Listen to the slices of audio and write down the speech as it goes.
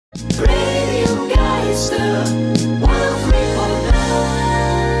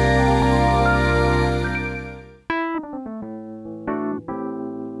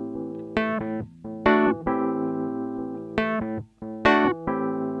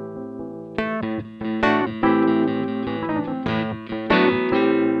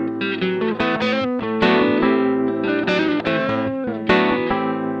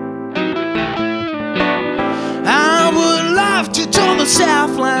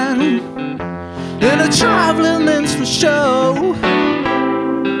and a traveling minstrel show.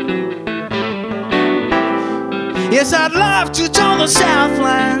 Yes, I'd love to join the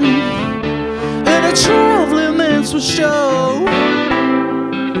Southland in a traveling minstrel show.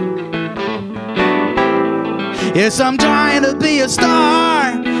 Yes, I'm trying to be a star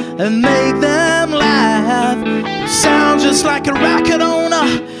and make them laugh. Sound just like a record on a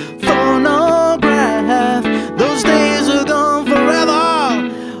phonograph. Those days are gone forever,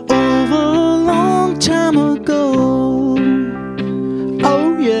 over a long time ago.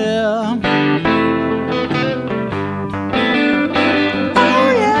 Oh yeah.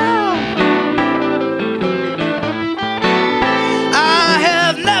 Oh yeah. I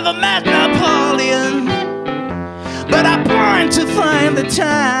have never met Napoleon, but I plan to find the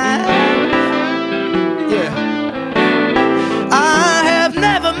time. Yeah. I have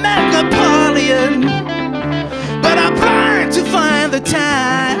never met Napoleon, but I plan to find the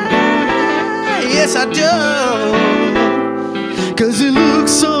time. Yes, I do. 'Cause he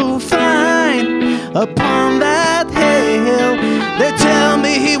looks so fine upon that hill. They tell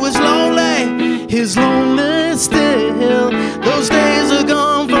me he was lonely, he's lonely still. Those days are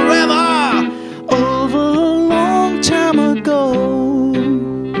gone forever, over a long time ago.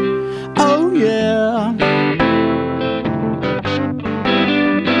 Oh yeah.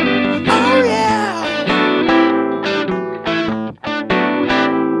 Oh yeah.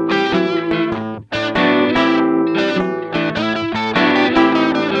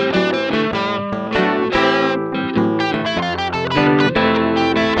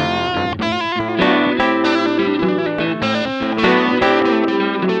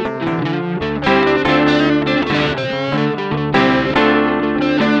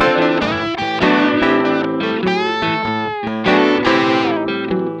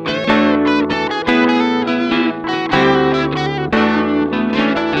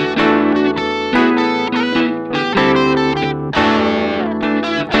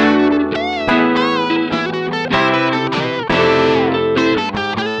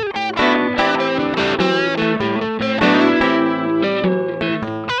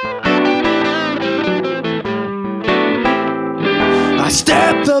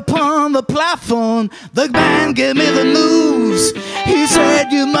 Upon the platform, the man gave me the news. He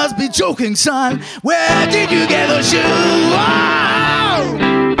said, "You must be joking, son. Where did you get those shoes?" Oh,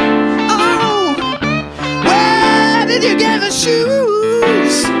 oh, where did you get the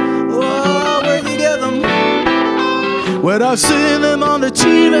shoes? Oh, where'd you get them? Well, I've seen them on the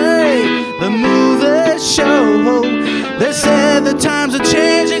TV, the movie show. They said the times are